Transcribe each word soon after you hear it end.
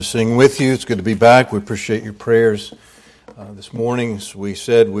Sing with you. It's good to be back. We appreciate your prayers. This morning, as we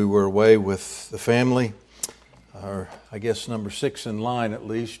said, we were away with the family. I guess number 6 in line at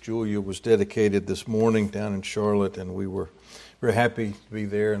least. Julia was dedicated this morning down in Charlotte, and we were very happy to be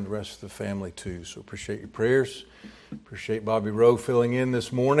there, and the rest of the family too. So appreciate your prayers. Appreciate Bobby Rowe filling in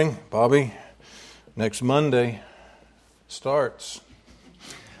this morning. Bobby, next Monday starts.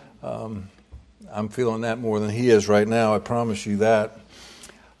 I'm feeling that more than he is right now, I promise you that.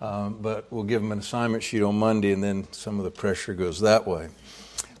 But we'll give him an assignment sheet on Monday, and then some of the pressure goes that way.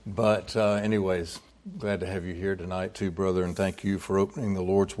 But anyways, glad to have you here tonight too, brother, and thank you for opening the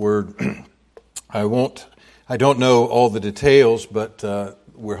Lord's Word. I don't know all the details, but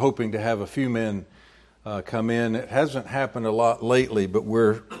we're hoping to have a few men come in. It hasn't happened a lot lately, but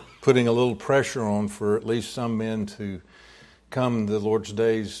we're putting a little pressure on for at least some men to come the Lord's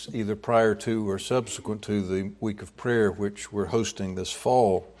days either prior to or subsequent to the week of prayer, which we're hosting this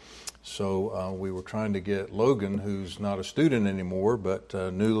fall. So we were trying to get Logan, who's not a student anymore, but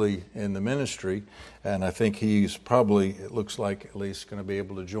newly in the ministry, and I think he's probably, it looks like at least, going to be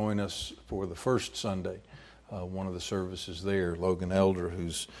able to join us for the first Sunday, one of the services there, Logan Elder,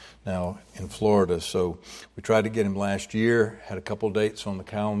 who's now in Florida. So we tried to get him last year, had a couple dates on the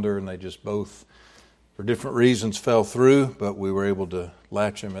calendar, and they just both, for different reasons, fell through, but we were able to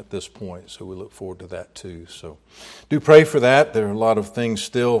latch him at this point, so we look forward to that too. So do pray for that. There are a lot of things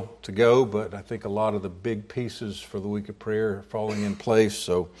still to go, but I think a lot of the big pieces for the week of prayer are falling in place,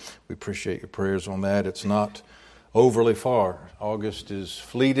 so we appreciate your prayers on that. It's not overly far. August is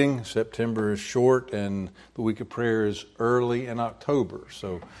fleeting, September is short, and the week of prayer is early in October,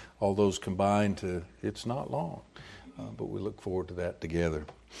 so all those combined it's not long, but we look forward to that together.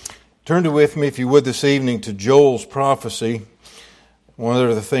 Turn with me, if you would, this evening to Joel's prophecy. One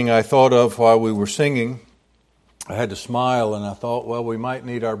other thing I thought of while we were singing, I had to smile, and I thought, well, we might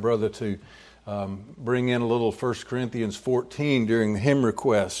need our brother to bring in a little 1 Corinthians 14 during the hymn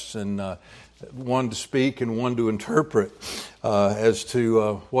requests, and one to speak and one to interpret as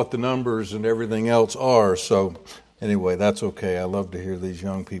to what the numbers and everything else are. So anyway, that's okay. I love to hear these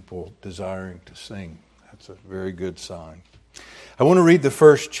young people desiring to sing. That's a very good sign. I want to read the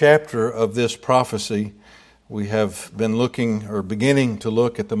first chapter of this prophecy. We have been beginning to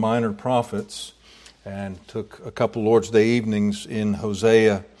look at the minor prophets, and took a couple Lord's Day evenings in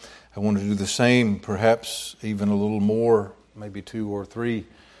Hosea. I want to do the same, perhaps even a little more, maybe 2 or 3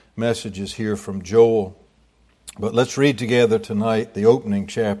 messages here from Joel. But let's read together tonight the opening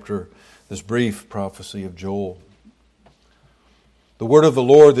chapter, this brief prophecy of Joel. The word of the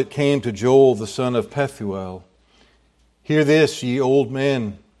Lord that came to Joel, the son of Pethuel. Hear this, ye old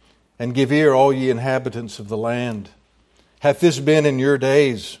men, and give ear, all ye inhabitants of the land. Hath this been in your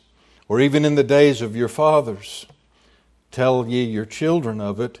days, or even in the days of your fathers? Tell ye your children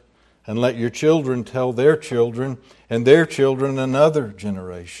of it, and let your children tell their children, and their children another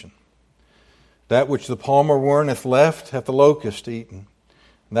generation. That which the palmer worm hath left, hath the locust eaten.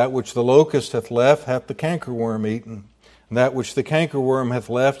 And that which the locust hath left, hath the cankerworm eaten. And that which the cankerworm hath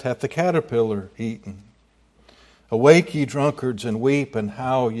left, hath the caterpillar eaten. Awake, ye drunkards, and weep, and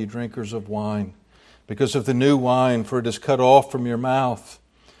howl, ye drinkers of wine, because of the new wine, for it is cut off from your mouth.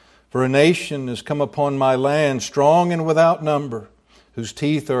 For a nation is come upon my land, strong and without number, whose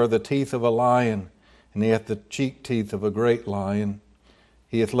teeth are the teeth of a lion, and he hath the cheek teeth of a great lion.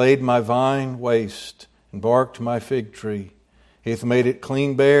 He hath laid my vine waste, and barked my fig tree. He hath made it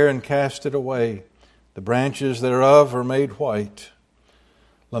clean bare, and cast it away. The branches thereof are made white.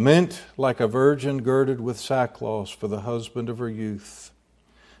 Lament like a virgin girded with sackcloth for the husband of her youth.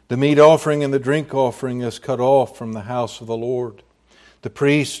 The meat offering and the drink offering is cut off from the house of the Lord. The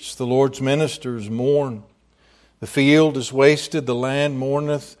priests, the Lord's ministers, mourn. The field is wasted, the land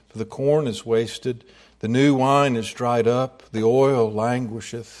mourneth, for the corn is wasted. The new wine is dried up, the oil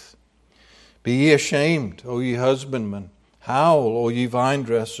languisheth. Be ye ashamed, O ye husbandmen. Howl, O ye vine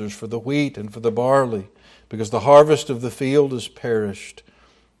dressers, for the wheat and for the barley, because the harvest of the field is perished.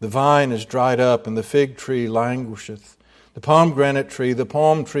 The vine is dried up, and the fig tree languisheth. The pomegranate tree, the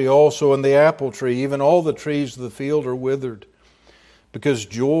palm tree also, and the apple tree, even all the trees of the field are withered, because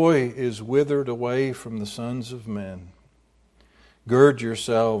joy is withered away from the sons of men. Gird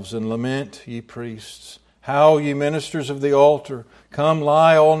yourselves and lament, ye priests. Howl, ye ministers of the altar. Come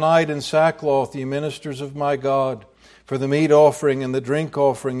lie all night in sackcloth, ye ministers of my God. For the meat offering and the drink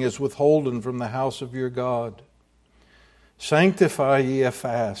offering is withholden from the house of your God. Sanctify ye a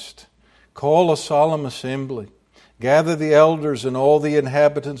fast, call a solemn assembly, gather the elders and all the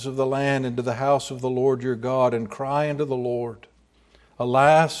inhabitants of the land into the house of the Lord your God, and cry unto the Lord.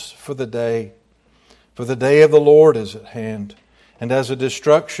 Alas for the day of the Lord is at hand, and as a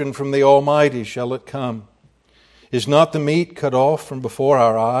destruction from the Almighty shall it come. Is not the meat cut off from before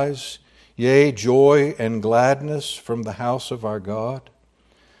our eyes? Yea, joy and gladness from the house of our God.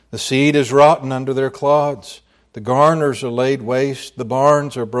 The seed is rotten under their clods. The garners are laid waste. The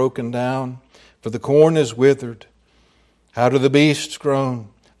barns are broken down. For the corn is withered. How do the beasts groan?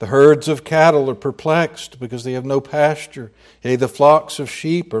 The herds of cattle are perplexed because they have no pasture. Yea, the flocks of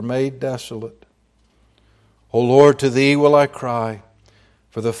sheep are made desolate. O Lord, to Thee will I cry.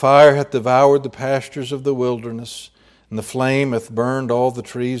 For the fire hath devoured the pastures of the wilderness, and the flame hath burned all the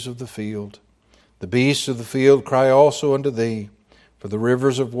trees of the field. The beasts of the field cry also unto Thee, for the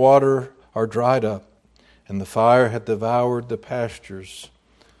rivers of water are dried up, and the fire hath devoured the pastures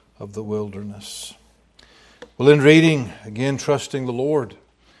of the wilderness. Well, in reading, again trusting the Lord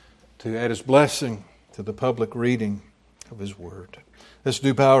to add His blessing to the public reading of His Word. Let's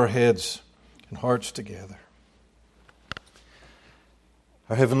do bow our heads and hearts together.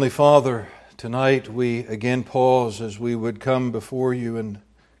 Our Heavenly Father, tonight we again pause as we would come before You and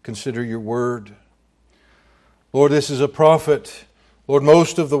consider Your Word. Lord, this is a prophet. Lord,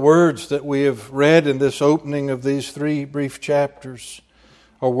 most of the words that we have read in this opening of these 3 brief chapters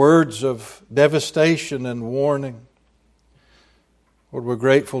are words of devastation and warning. Lord, we're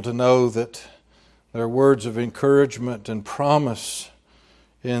grateful to know that there are words of encouragement and promise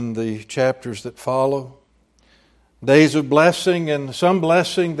in the chapters that follow. Days of blessing, and some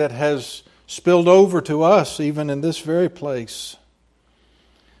blessing that has spilled over to us even in this very place.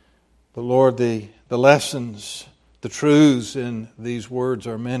 But Lord, the lessons, the truths in these words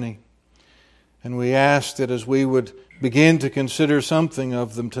are many. And we ask that as we would begin to consider something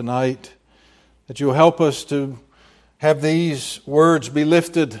of them tonight, that You'll help us to have these words be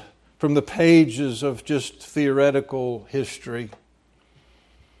lifted from the pages of just theoretical history,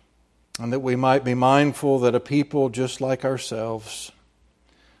 and that we might be mindful that a people just like ourselves,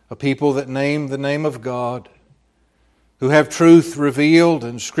 a people that name the name of God, who have truth revealed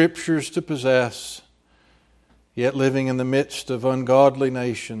and Scriptures to possess, yet living in the midst of ungodly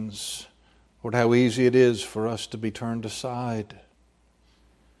nations, Lord, how easy it is for us to be turned aside,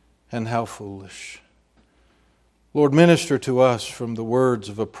 and how foolish. Lord, minister to us from the words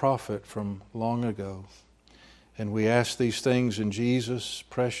of a prophet from long ago. And we ask these things in Jesus'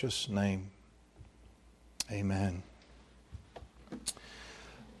 precious name. Amen.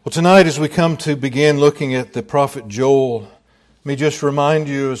 Well, tonight as we come to begin looking at the prophet Joel, let me just remind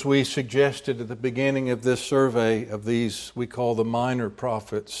you, as we suggested at the beginning of this survey of these we call the minor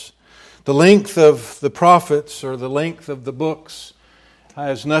prophets, the length of the prophets or the length of the books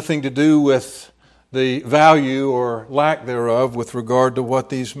has nothing to do with the value or lack thereof with regard to what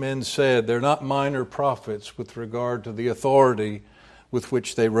these men said. They're not minor prophets with regard to the authority with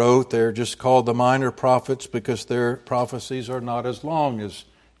which they wrote. They're just called the minor prophets because their prophecies are not as long as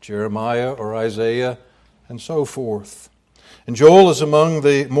Jeremiah or Isaiah and so forth. And Joel is among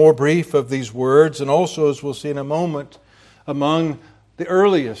the more brief of these words, and also, as we'll see in a moment, among the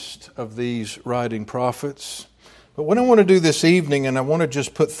earliest of these writing prophets. But what I want to do this evening, and I want to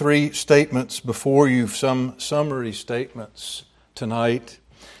just put 3 statements before you, some summary statements tonight.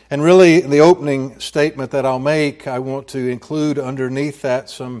 And really, the opening statement that I'll make, I want to include underneath that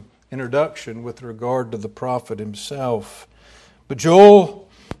some introduction with regard to the prophet himself. But Joel,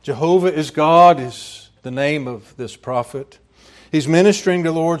 Jehovah is God, is the name of this prophet. He's ministering to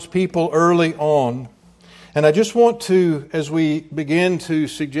the Lord's people early on. And I just want to, as we begin to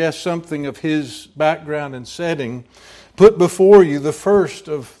suggest something of his background and setting, put before you the first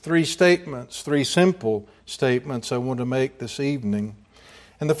of 3 statements, 3 simple statements I want to make this evening.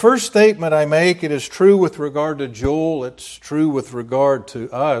 And the first statement I make, it is true with regard to Joel, it's true with regard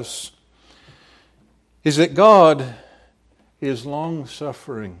to us, is that God is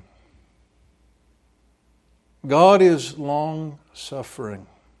long-suffering. God is long-suffering.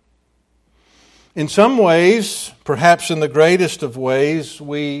 In some ways, perhaps in the greatest of ways,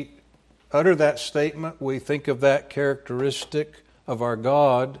 we utter that statement, we think of that characteristic of our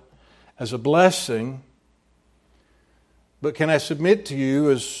God as a blessing. But can I submit to you,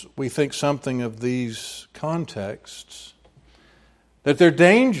 as we think something of these contexts, that there are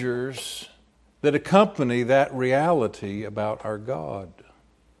dangers that accompany that reality about our God.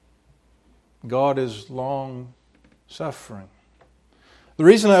 God is long-suffering. The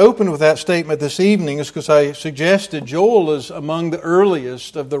reason I opened with that statement this evening is because I suggested Joel is among the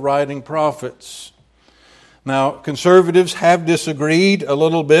earliest of the writing prophets. Now, conservatives have disagreed a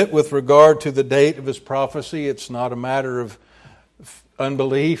little bit with regard to the date of his prophecy. It's not a matter of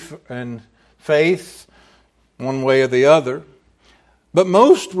unbelief and faith, one way or the other. But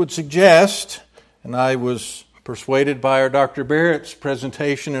most would suggest, and I was persuaded by our Dr. Barrett's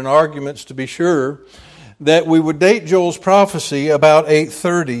presentation and arguments to be sure, that we would date Joel's prophecy about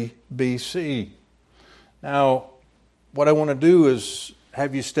 830 BC. Now, what I want to do is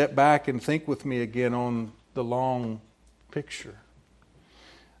have you step back and think with me again on the long picture.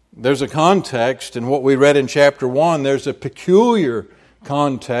 There's a context, and what we read in chapter 1, there's a peculiar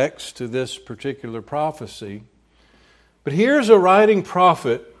context to this particular prophecy. But here's a writing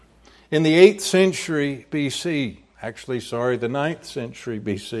prophet in the 8th century BC. The 9th century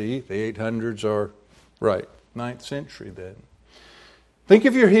BC. The 800s are right, 9th century then. Think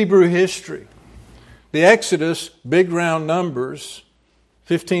of your Hebrew history. The Exodus, big round numbers,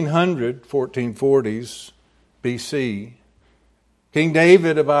 1500, 1440s BC. King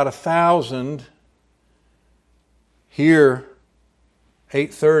David, about 1000. Here,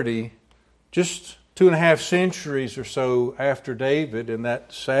 830, just 2.5 centuries or so after David in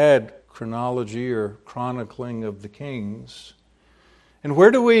that sad chronology or chronicling of the kings. And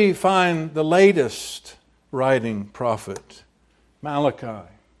where do we find the latest writing prophet? Malachi,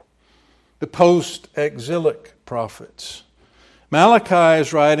 the post-exilic prophets. Malachi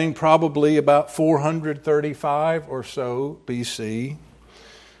is writing probably about 435 or so BC.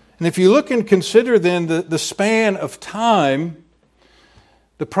 And if you look and consider then the span of time,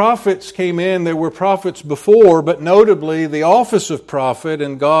 the prophets came in. There were prophets before, but notably the office of prophet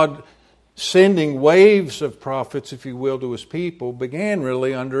and God sending waves of prophets, if you will, to His people began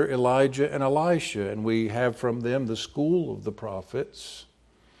really under Elijah and Elisha. And we have from them the school of the prophets.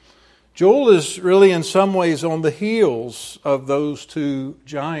 Joel is really in some ways on the heels of those two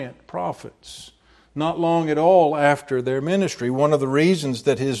giant prophets, not long at all after their ministry. One of the reasons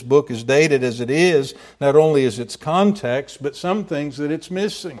that his book is dated as it is, not only is its context, but some things that it's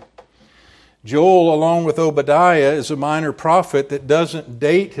missing. Joel, along with Obadiah, is a minor prophet that doesn't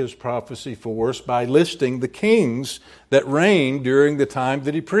date his prophecy for us by listing the kings that reigned during the time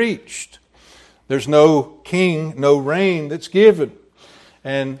that he preached. There's no king, no reign that's given.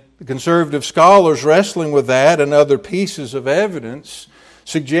 And the conservative scholars wrestling with that and other pieces of evidence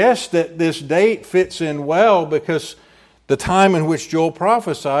suggest that this date fits in well because the time in which Joel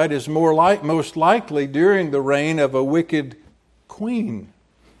prophesied is most likely during the reign of a wicked queen,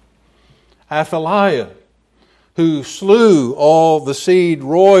 Athaliah, who slew all the seed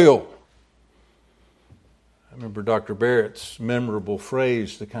royal. I remember Dr. Barrett's memorable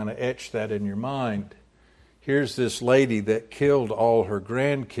phrase to kind of etch that in your mind. Here's this lady that killed all her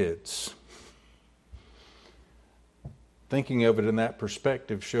grandkids. Thinking of it in that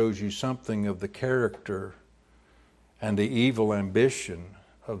perspective shows you something of the character and the evil ambition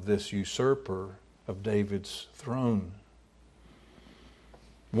of this usurper of David's throne.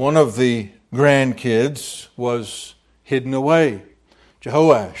 One of the grandkids was hidden away,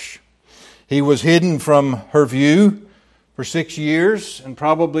 Jehoash. He was hidden from her view for 6 years, and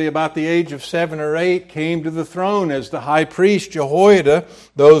probably about the age of 7 or 8 came to the throne as the high priest Jehoiada,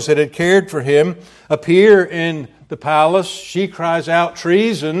 those that had cared for him, appear in the palace. She cries out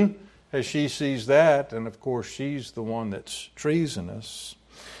treason as she sees that, and of course she's the one that's treasonous.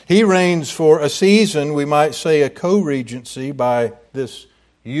 He reigns for a season, we might say a co-regency by this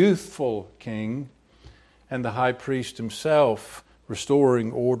youthful king, and the high priest himself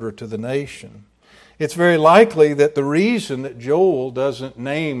restoring order to the nation. It's very likely that the reason that Joel doesn't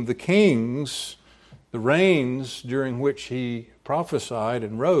name the kings, the reigns during which he prophesied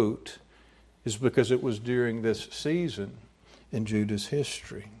and wrote, is because it was during this season in Judah's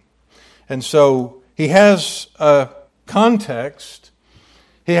history. And so he has a context,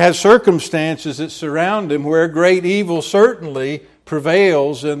 he has circumstances that surround him where great evil certainly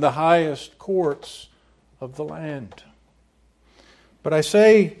prevails in the highest courts of the land. But I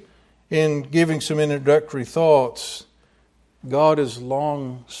say, in giving some introductory thoughts, God is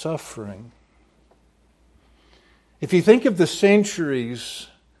long-suffering. If you think of the centuries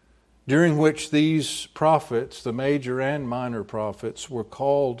during which these prophets, the major and minor prophets, were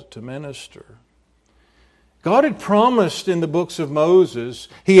called to minister, God had promised in the books of Moses,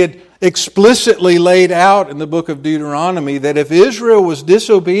 He had explicitly laid out in the book of Deuteronomy that if Israel was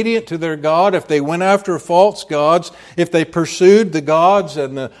disobedient to their God, if they went after false gods, if they pursued the gods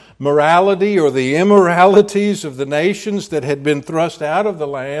and the morality or the immoralities of the nations that had been thrust out of the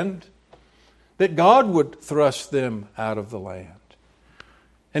land, that God would thrust them out of the land.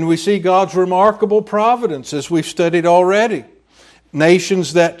 And we see God's remarkable providence as we've studied already.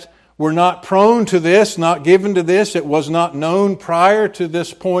 Nations that were not prone to this, not given to this. It was not known prior to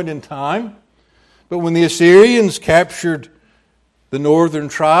this point in time. But when the Assyrians captured the northern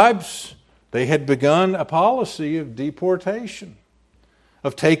tribes, they had begun a policy of deportation,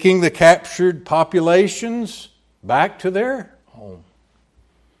 of taking the captured populations back to their home.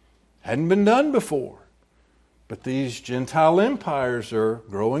 Hadn't been done before. But these Gentile empires are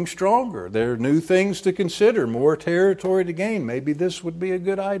growing stronger. There are new things to consider, more territory to gain. Maybe this would be a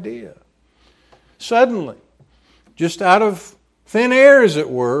good idea. Suddenly, just out of thin air, as it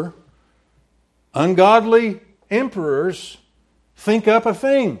were, ungodly emperors think up a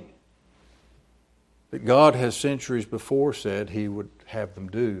thing that God has centuries before said He would have them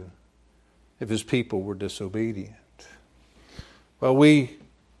do if His people were disobedient. Well, we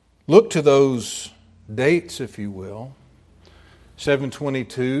look to those dates, if you will.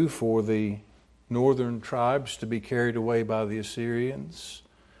 722 for the northern tribes to be carried away by the Assyrians.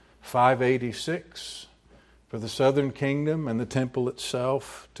 586 for the southern kingdom and the temple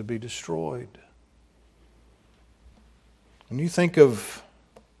itself to be destroyed. When you think of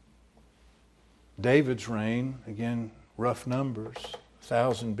David's reign, again, rough numbers,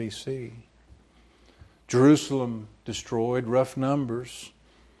 1000 BC. Jerusalem destroyed, rough numbers,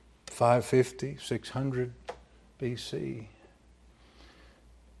 550, 600 BC.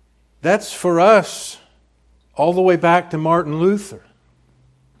 That's for us all the way back to Martin Luther.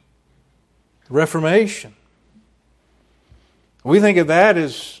 The Reformation. We think of that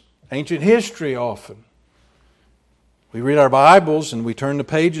as ancient history often. We read our Bibles and we turn the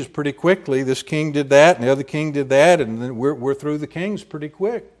pages pretty quickly. This king did that and the other king did that, and then we're through the kings pretty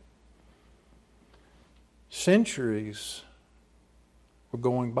quick. Centuries were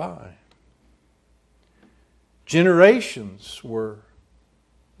going by. Generations were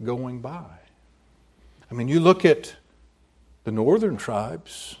going by. I mean, you look at the northern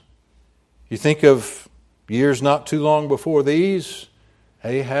tribes, you think of years not too long before these,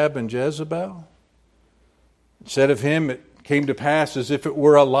 Ahab and Jezebel. It said of him, it came to pass as if it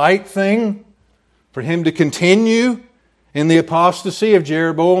were a light thing for him to continue in the apostasy of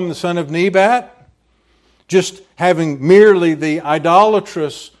Jeroboam the son of Nebat, just having merely the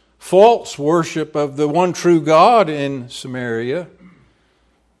idolatrous false worship of the one true God in Samaria.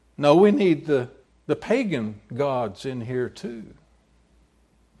 No, we need the pagan gods in here too.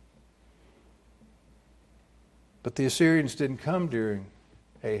 But the Assyrians didn't come during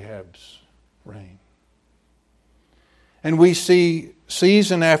Ahab's reign. And we see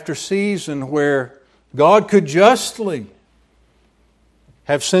season after season where God could justly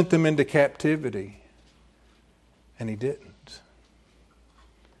have sent them into captivity. And He didn't.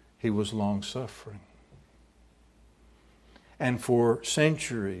 He was long-suffering. And for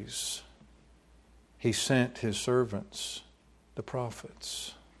centuries, He sent His servants, the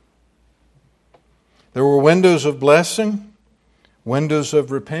prophets. There were windows of blessing, windows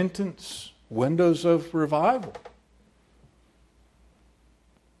of repentance, windows of revival.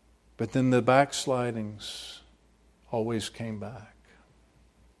 But then the backslidings always came back.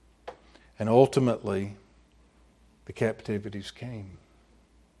 And ultimately, the captivities came.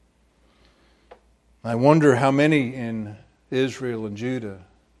 I wonder how many in Israel and Judah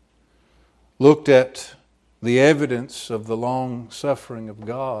looked at the evidence of the long suffering of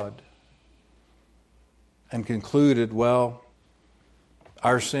God and concluded, well,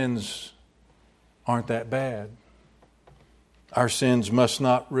 our sins aren't that bad. Our sins must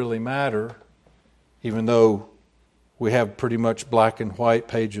not really matter, even though we have pretty much black and white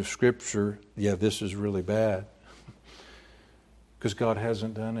page of Scripture. Yeah, this is really bad. Because God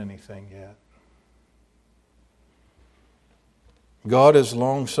hasn't done anything yet. God is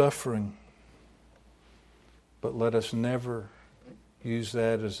long-suffering, but let us never use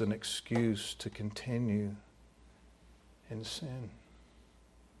that as an excuse to continue in sin.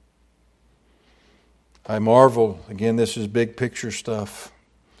 I marvel, again, this is big picture stuff.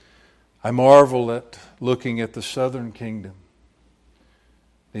 I marvel at looking at the southern kingdom.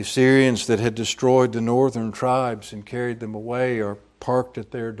 The Assyrians that had destroyed the northern tribes and carried them away are parked at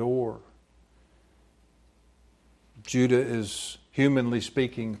their door. Judah is, humanly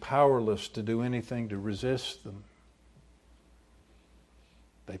speaking, powerless to do anything to resist them.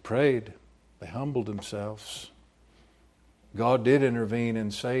 They prayed. They humbled themselves. God did intervene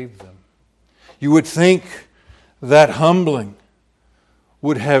and save them. You would think that humbling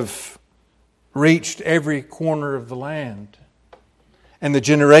would have reached every corner of the land. And the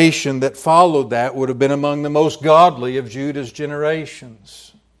generation that followed that would have been among the most godly of Judah's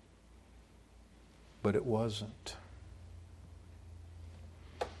generations. But it wasn't.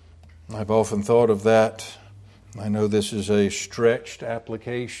 I've often thought of that. I know this is a stretched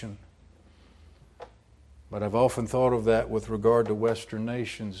application. But I've often thought of that with regard to Western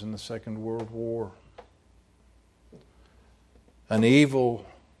nations in the Second World War. An evil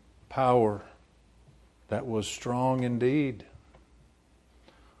power that was strong indeed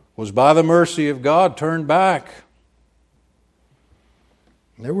was by the mercy of God turned back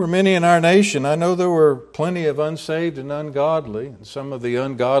There were many in our nation. I know there were plenty of unsaved and ungodly. And some of the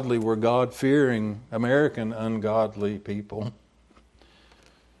ungodly were God-fearing American ungodly people.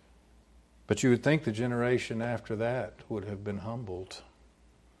 But you would think the generation after that would have been humbled.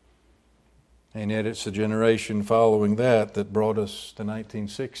 And yet it's the generation following that brought us the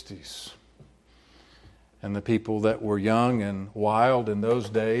 1960s. And the people that were young and wild in those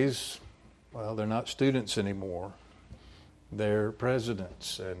days, well, they're not students anymore. They're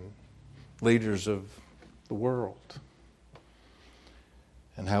presidents and leaders of the world.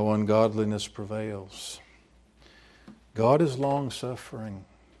 And how ungodliness prevails. God is long-suffering.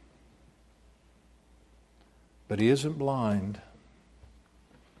 But He isn't blind.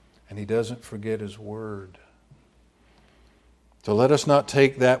 And He doesn't forget His word. So let us not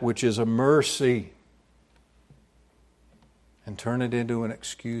take that which is a mercy and turn it into an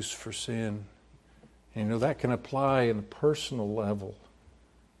excuse for sin. And that can apply in a personal level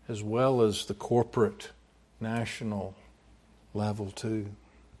as well as the corporate, national level too.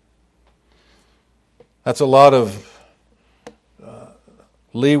 That's a lot of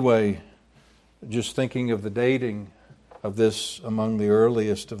leeway just thinking of the dating of this among the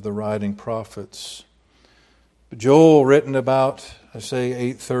earliest of the writing prophets. But Joel, written about,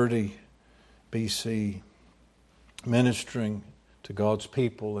 830 BC, ministering to God's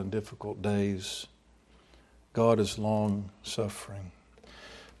people in difficult days. God is long-suffering.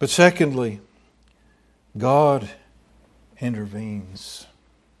 But secondly, God intervenes.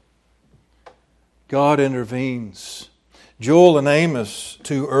 God intervenes. Joel and Amos,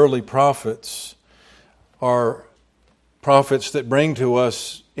 two early prophets, are prophets that bring to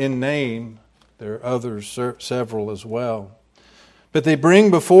us in name. There are others, several as well. But they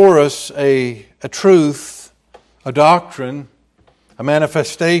bring before us a truth, a doctrine, a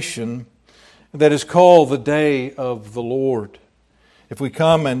manifestation that is called the day of the Lord. If we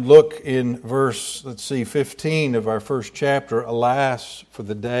come and look in verse, 15 of our first chapter, alas, for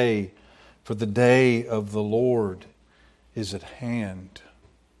the day of the Lord is at hand.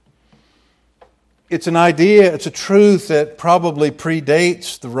 It's an idea, it's a truth that probably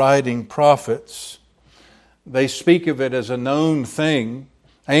predates the writing prophets. They speak of it as a known thing.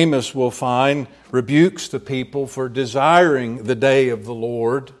 Amos, we'll find, rebukes the people for desiring the day of the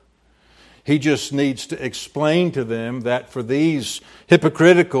Lord. He just needs to explain to them that for these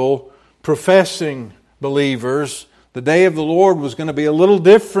hypocritical, professing believers, the day of the Lord was going to be a little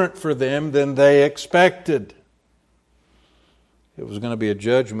different for them than they expected. It was going to be a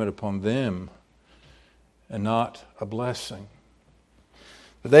judgment upon them and not a blessing.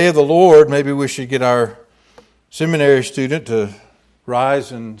 The day of the Lord, maybe we should get our seminary student to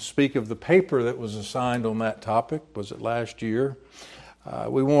rise and speak of the paper that was assigned on that topic. Was it last year?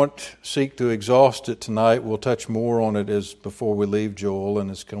 We won't seek to exhaust it tonight. We'll touch more on it as before we leave Joel and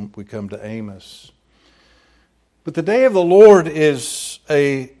as we come to Amos. But the day of the Lord is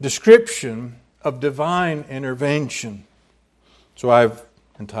a description of divine intervention. So I've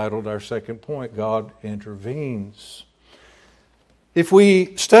entitled our second point, God intervenes. If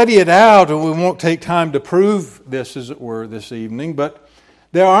we study it out, and we won't take time to prove this, as it were, this evening, but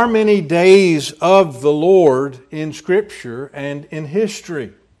there are many days of the Lord in Scripture and in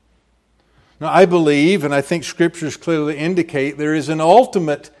history. Now, I believe, and I think Scriptures clearly indicate, there is an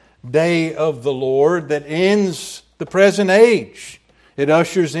ultimate day of the Lord that ends the present age. It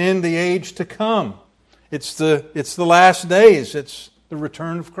ushers in the age to come. It's the last days. It's the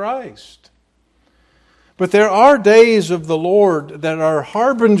return of Christ. But there are days of the Lord that are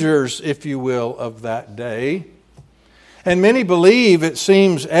harbingers, if you will, of that day. And many believe, it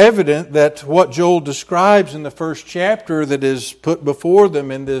seems evident, that what Joel describes in the first chapter that is put before them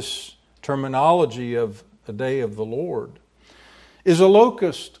in this terminology of the day of the Lord is a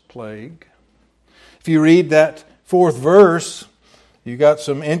locust plague. If you read that fourth verse, you got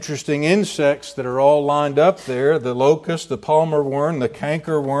some interesting insects that are all lined up there. The locust, the palmer worm, the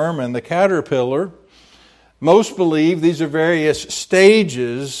canker worm, and the caterpillar. Most believe these are various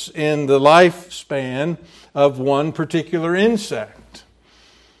stages in the lifespan of one particular insect.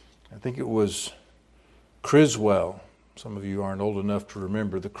 I think it was Criswell. Some of you aren't old enough to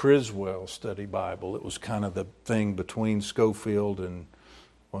remember the Criswell Study Bible. It was kind of the thing between Schofield and,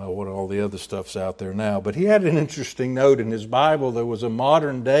 well, what all the other stuff's out there now. But he had an interesting note in his Bible. There was a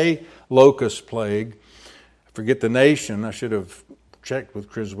modern day locust plague. I forget the nation. I should have checked with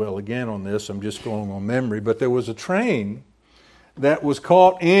Criswell again on this. I'm just going on memory. But there was a train that was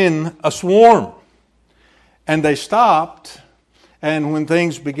caught in a swarm. And they stopped, and when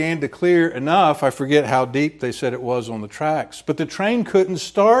things began to clear enough, I forget how deep they said it was on the tracks, but the train couldn't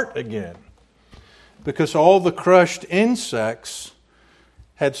start again because all the crushed insects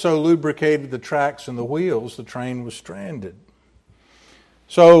had so lubricated the tracks and the wheels, the train was stranded.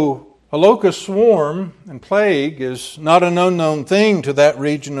 So a locust swarm and plague is not an unknown thing to that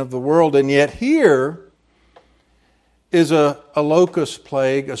region of the world, and yet here is a locust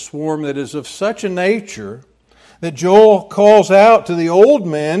plague, a swarm that is of such a nature that Joel calls out to the old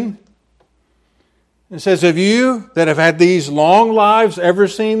men and says, have you that have had these long lives ever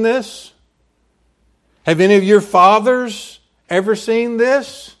seen this? Have any of your fathers ever seen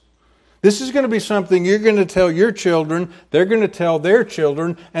this? This is going to be something you're going to tell your children, they're going to tell their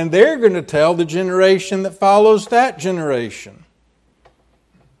children, and they're going to tell the generation that follows that generation.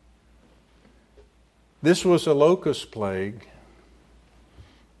 This was a locust plague.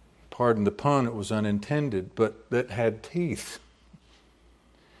 Pardon the pun, it was unintended, but that had teeth.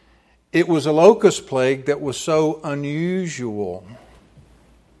 It was a locust plague that was so unusual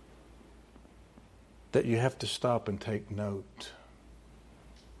that you have to stop and take note.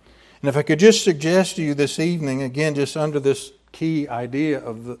 And if I could just suggest to you this evening, again, just under this key idea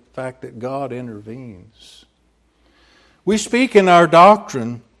of the fact that God intervenes. We speak in our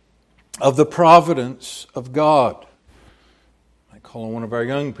doctrine of the providence of God. I call on one of our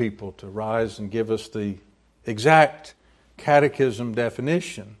young people to rise and give us the exact catechism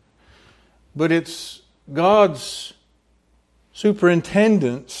definition. But it's God's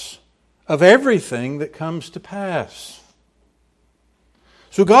superintendence of everything that comes to pass.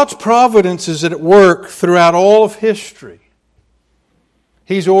 So God's providence is at work throughout all of history.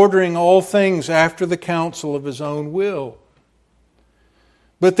 He's ordering all things after the counsel of His own will.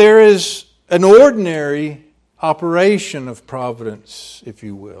 But there is an ordinary operation of providence, if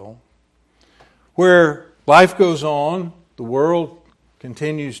you will, where life goes on, the world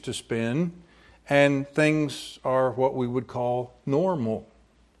continues to spin, and things are what we would call normal.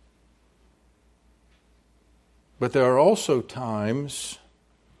 But there are also times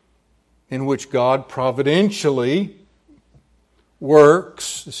in which God providentially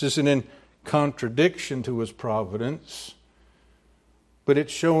works. This isn't in contradiction to His providence, but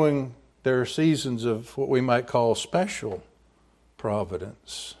it's showing there are seasons of what we might call special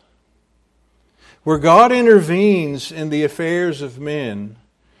providence, where God intervenes in the affairs of men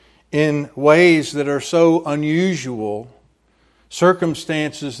in ways that are so unusual,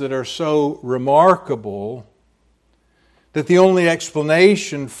 circumstances that are so remarkable, that the only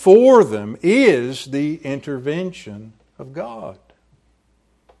explanation for them is the intervention of God.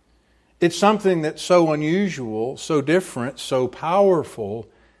 It's something that's so unusual, so different, so powerful,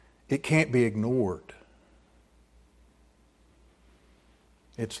 it can't be ignored.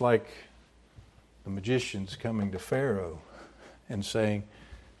 It's like the magicians coming to Pharaoh and saying,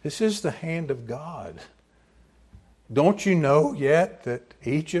 "This is the hand of God. Don't you know yet that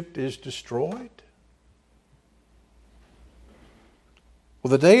Egypt is destroyed?" Well,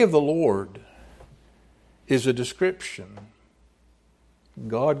 the day of the Lord is a description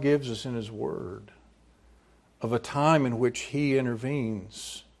God gives us in His Word of a time in which He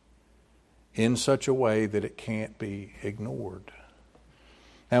intervenes in such a way that it can't be ignored.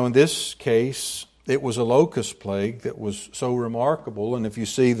 Now, in this case, it was a locust plague that was so remarkable, and if you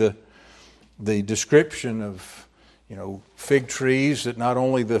see the description of fig trees, that not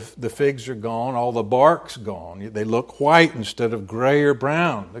only the figs are gone, all the bark's gone. They look white instead of gray or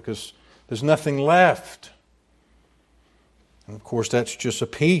brown because there's nothing left. And of course, that's just a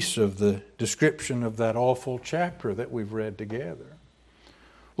piece of the description of that awful chapter that we've read together.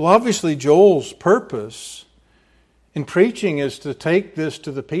 Well, obviously, Joel's purpose in preaching is to take this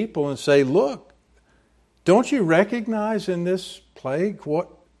to the people and say, look, don't you recognize in this plague what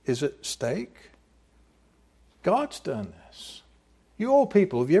is at stake? God's done this. You old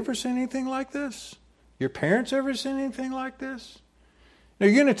people, have you ever seen anything like this? Your parents ever seen anything like this? Now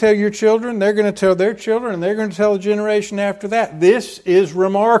you're going to tell your children, they're going to tell their children, and they're going to tell the generation after that. This is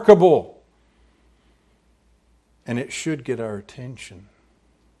remarkable. And it should get our attention.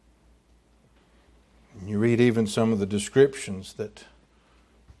 And you read even some of the descriptions that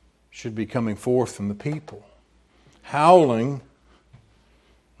should be coming forth from the people. Howling,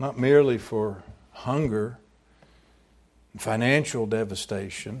 not merely for hunger, financial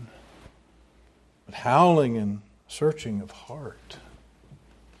devastation, but howling and searching of heart.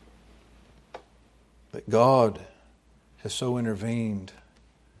 That God has so intervened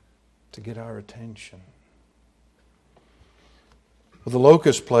to get our attention. Well, the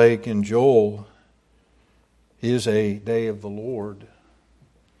locust plague in Joel is a day of the Lord.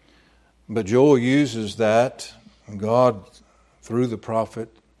 But Joel uses that, and God, through the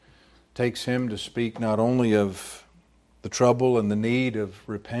prophet, takes him to speak not only of the trouble and the need of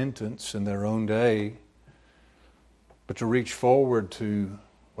repentance in their own day, but to reach forward to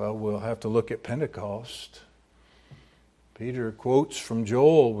Well, we'll have to look at Pentecost. Peter quotes from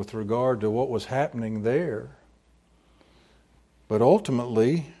Joel with regard to what was happening there. But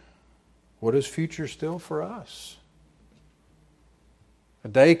ultimately, what is future still for us? A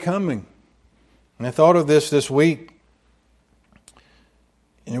day coming. And I thought of this week.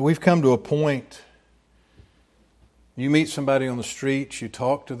 We've come to a point. You meet somebody on the street, you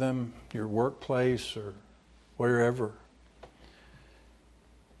talk to them, your workplace or wherever.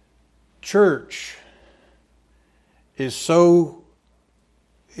 Church it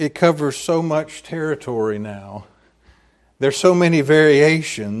covers so much territory now. There's so many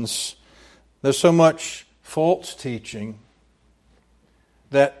variations. There's so much false teaching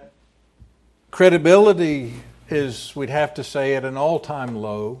that credibility is, we'd have to say, at an all-time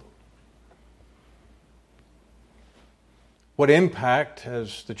low. What impact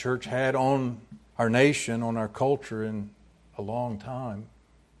has the church had on our nation, on our culture in a long time?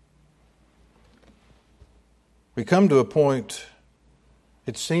 We come to a point,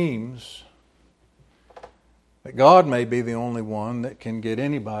 it seems, that God may be the only one that can get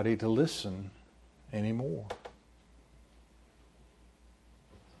anybody to listen anymore.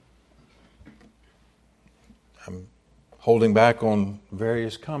 I'm holding back on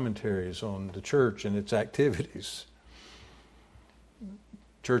various commentaries on the church and its activities.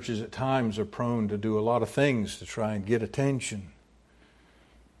 Churches at times are prone to do a lot of things to try and get attention.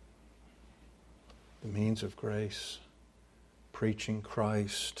 The means of grace, preaching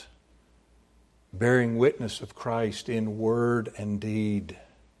Christ, bearing witness of Christ in word and deed.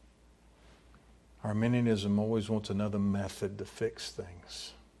 Arminianism always wants another method to fix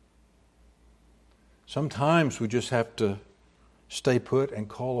things. Sometimes we just have to stay put and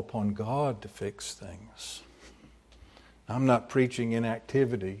call upon God to fix things. I'm not preaching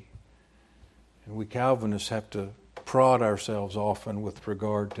inactivity, and we Calvinists have to prod ourselves often with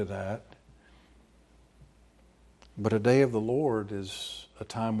regard to that. But a day of the Lord is a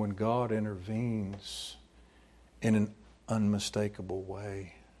time when God intervenes in an unmistakable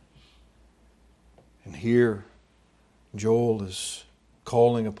way. And here, Joel is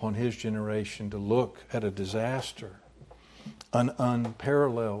calling upon his generation to look at a disaster, an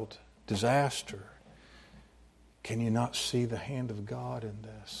unparalleled disaster. Can you not see the hand of God in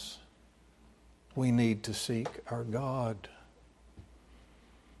this? We need to seek our God.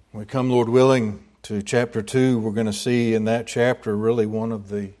 When we come, Lord willing, to chapter 2, we're going to see in that chapter really one of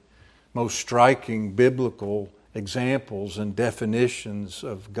the most striking biblical examples and definitions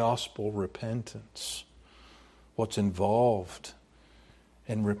of gospel repentance. What's involved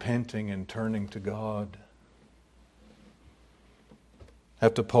in repenting and turning to God. I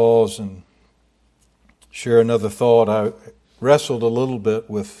have to pause and share another thought. I wrestled a little bit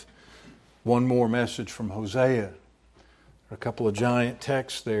with one more message from Hosea. There are a couple of giant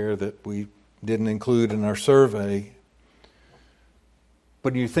texts there that we didn't include in our survey.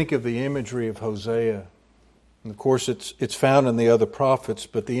 But you think of the imagery of Hosea, and of course it's found in the other prophets,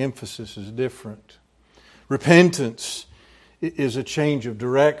 but the emphasis is different. Repentance is a change of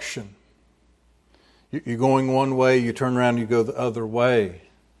direction. You're going one way, you turn around, you go the other way.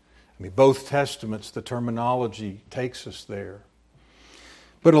 I mean, both testaments, the terminology takes us there.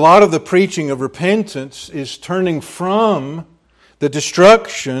 But a lot of the preaching of repentance is turning from the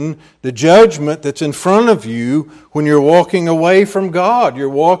destruction, the judgment that's in front of you when you're walking away from God. You're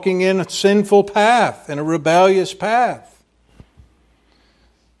walking in a sinful path, in a rebellious path.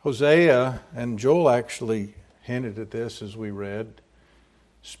 Hosea, and Joel actually hinted at this as we read,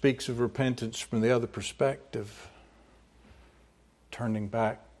 speaks of repentance from the other perspective, turning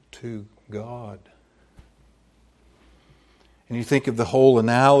back to God. And you think of the whole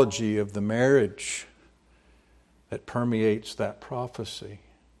analogy of the marriage that permeates that prophecy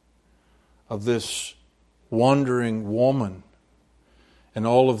of this wandering woman and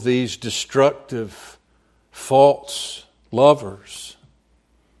all of these destructive, false lovers,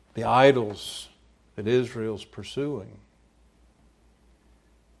 the idols that Israel's pursuing,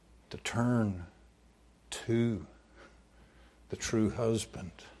 to turn to the true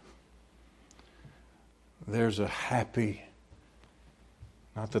husband. There's a happy,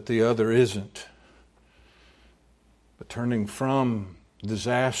 not that the other isn't, but turning from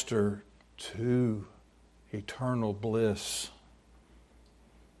disaster to eternal bliss.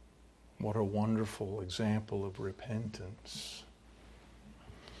 What a wonderful example of repentance.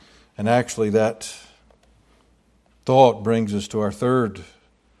 And actually that thought brings us to our third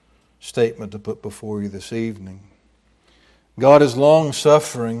statement to put before you this evening. God is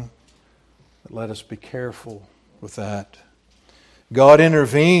long-suffering, but let us be careful with that. God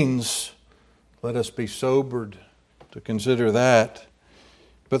intervenes, let us be sobered to consider that.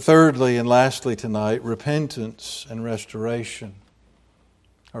 But thirdly and lastly tonight, repentance and restoration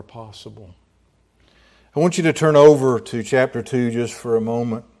are possible. I want you to turn over to chapter 2 just for a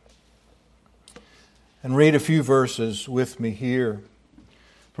moment and read a few verses with me here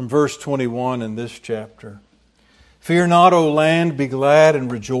from verse 21 in this chapter. Fear not, O land, be glad and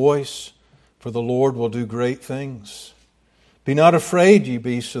rejoice, for the Lord will do great things. Be not afraid, ye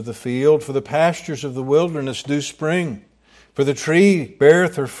beasts of the field, for the pastures of the wilderness do spring. For the tree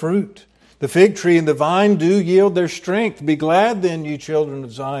beareth her fruit. The fig tree and the vine do yield their strength. Be glad then, ye children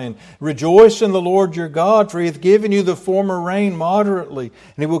of Zion. Rejoice in the Lord your God, for He hath given you the former rain moderately.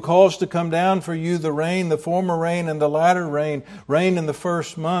 And He will cause to come down for you the rain, the former rain and the latter rain, rain in the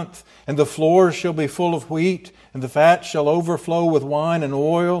first month. And the floors shall be full of wheat, and the fat shall overflow with wine and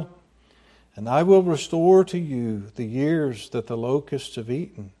oil. And I will restore to you the years that the locusts have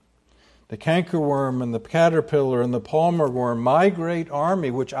eaten, the cankerworm and the caterpillar and the palmer worm, my great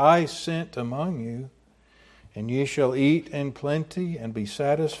army which I sent among you. And ye shall eat in plenty and be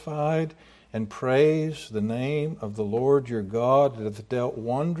satisfied, and praise the name of the Lord your God that hath dealt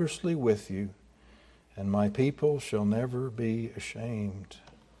wondrously with you. And my people shall never be ashamed.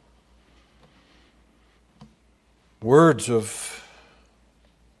 Words of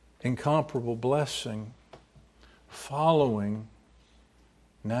incomparable blessing following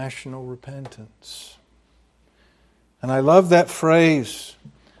national repentance. And I love that phrase.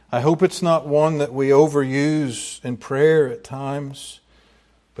 I hope it's not one that we overuse in prayer at times.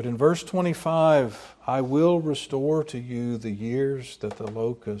 But in verse 25, I will restore to you the years that the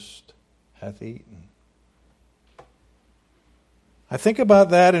locust hath eaten. I think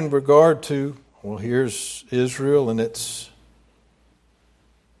about that in regard to, well, here's Israel and its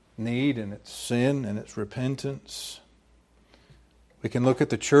need and its sin and its repentance. We can look at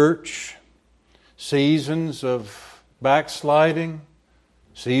the church, seasons of backsliding,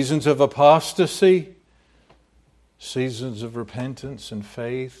 seasons of apostasy, seasons of repentance and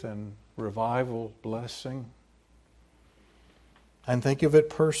faith and revival blessing. And think of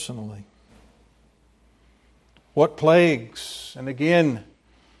it personally. What plagues? And again,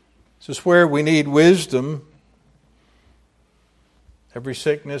 this is where we need wisdom. Every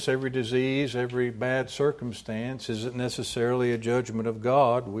sickness, every disease, every bad circumstance isn't necessarily a judgment of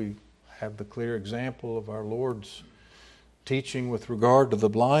God. We have the clear example of our Lord's teaching with regard to the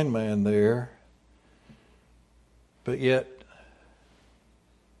blind man there. But yet,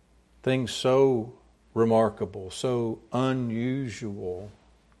 things so remarkable, so unusual,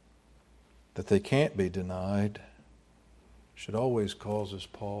 that they can't be denied, should always cause us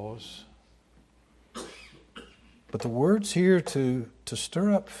pause. But the word's here to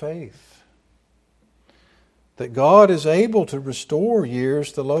stir up faith. That God is able to restore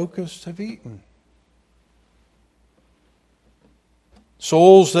years the locusts have eaten.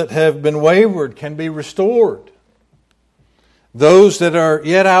 Souls that have been wayward can be restored. Those that are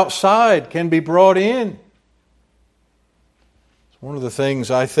yet outside can be brought in. It's one of the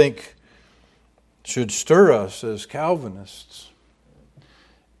things I think should stir us as Calvinists.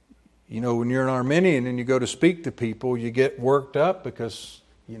 You know, when you're an Arminian and you go to speak to people, you get worked up because,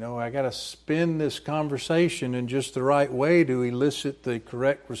 I got to spin this conversation in just the right way to elicit the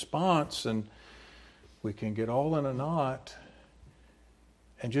correct response. And we can get all in a knot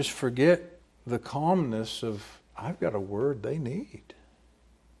and just forget the calmness of, I've got a word they need.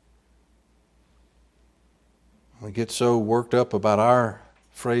 We get so worked up about our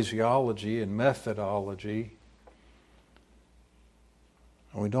phraseology and methodology,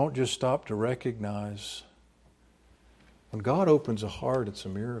 and we don't just stop to recognize when God opens a heart, it's a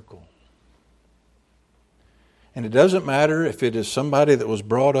miracle. And it doesn't matter if it is somebody that was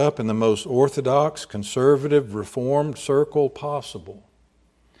brought up in the most orthodox, conservative, reformed circle possible.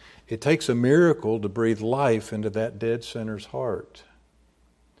 It takes a miracle to breathe life into that dead sinner's heart.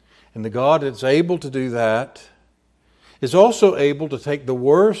 And the God that's able to do that is also able to take the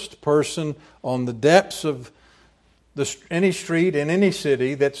worst person on the depths of any street in any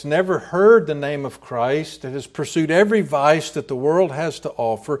city that's never heard the name of Christ, that has pursued every vice that the world has to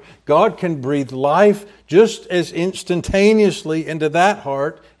offer. God can breathe life just as instantaneously into that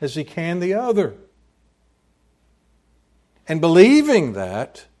heart as He can the other. And believing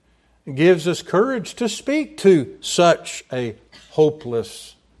that gives us courage to speak to such a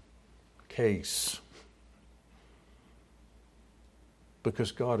hopeless case.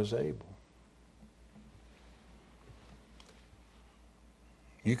 Because God is able.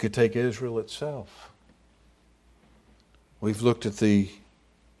 You could take Israel itself. We've looked at the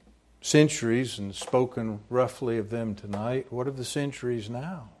centuries and spoken roughly of them tonight. What of the centuries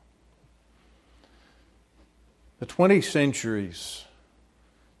now? The 20 centuries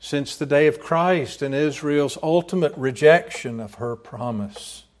since the day of Christ and Israel's ultimate rejection of her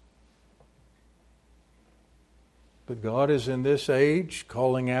promise. But God is in this age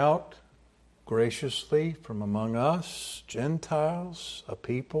calling out graciously from among us, Gentiles, a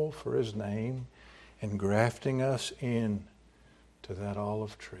people for His name, and grafting us in to that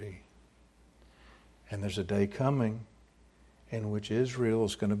olive tree. And there's a day coming in which Israel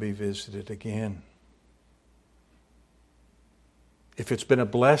is going to be visited again. If it's been a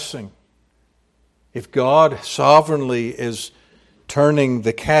blessing, if God sovereignly is turning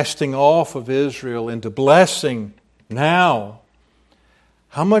the casting off of Israel into blessing now,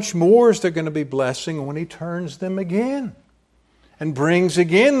 how much more is there going to be blessing when He turns them again and brings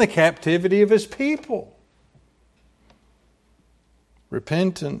again the captivity of His people?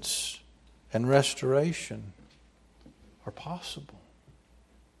 Repentance and restoration are possible.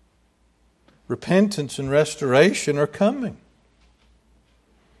 Repentance and restoration are coming.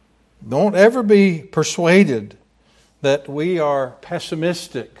 Don't ever be persuaded that we are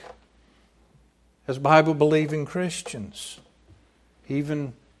pessimistic as Bible-believing Christians,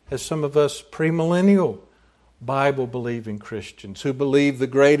 even as some of us premillennial Bible-believing Christians who believe the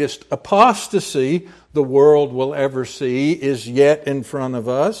greatest apostasy the world will ever see is yet in front of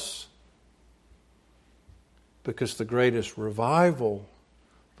us, because the greatest revival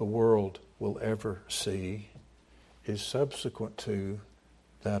the world will ever see is subsequent to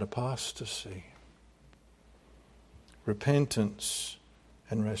that apostasy. Repentance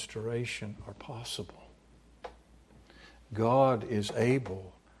and restoration are possible. God is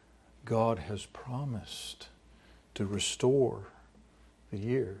able, God has promised to restore the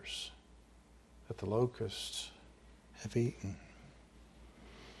years that the locusts have eaten.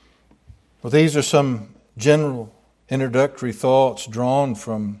 Well, these are some general introductory thoughts drawn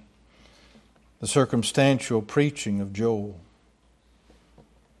from the circumstantial preaching of Joel.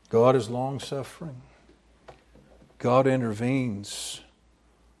 God is long-suffering. God intervenes.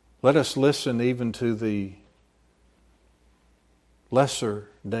 Let us listen even to the lesser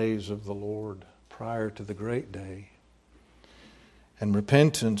days of the Lord prior to the great day. And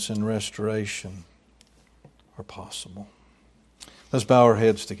repentance and restoration are possible. Let's bow our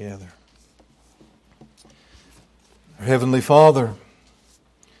heads together. Our Heavenly Father,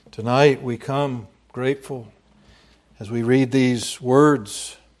 tonight we come grateful as we read these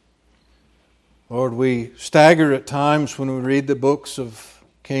words. Lord, we stagger at times when we read the books of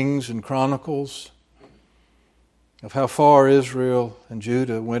Kings and Chronicles of how far Israel and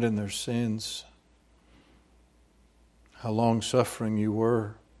Judah went in their sins, how long-suffering you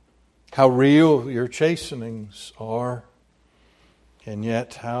were, how real your chastenings are, and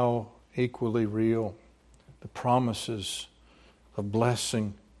yet how equally real the promises of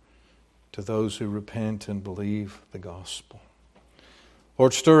blessing to those who repent and believe the gospel.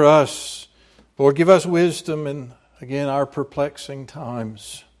 Lord, stir us. Lord, give us wisdom in, again, our perplexing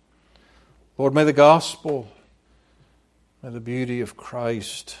times. Lord, may the gospel, may the beauty of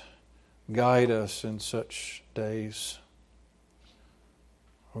Christ guide us in such days.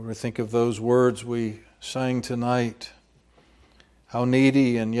 Lord, we think of those words we sang tonight, how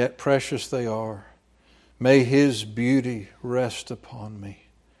needy and yet precious they are. May His beauty rest upon me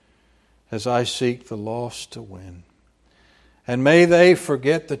as I seek the lost to win. And may they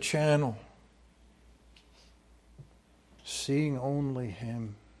forget the channel, seeing only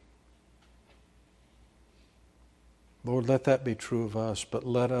Him. Lord, let that be true of us, but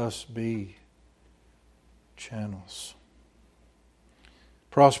let us be channels.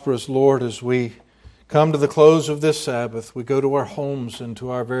 Prosper us, Lord, as we come to the close of this Sabbath. We go to our homes and to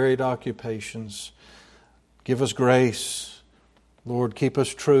our varied occupations. Give us grace. Lord, keep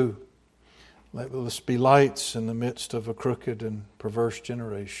us true. Let us be lights in the midst of a crooked and perverse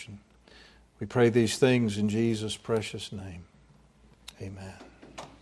generation. We pray these things in Jesus' precious name. Amen.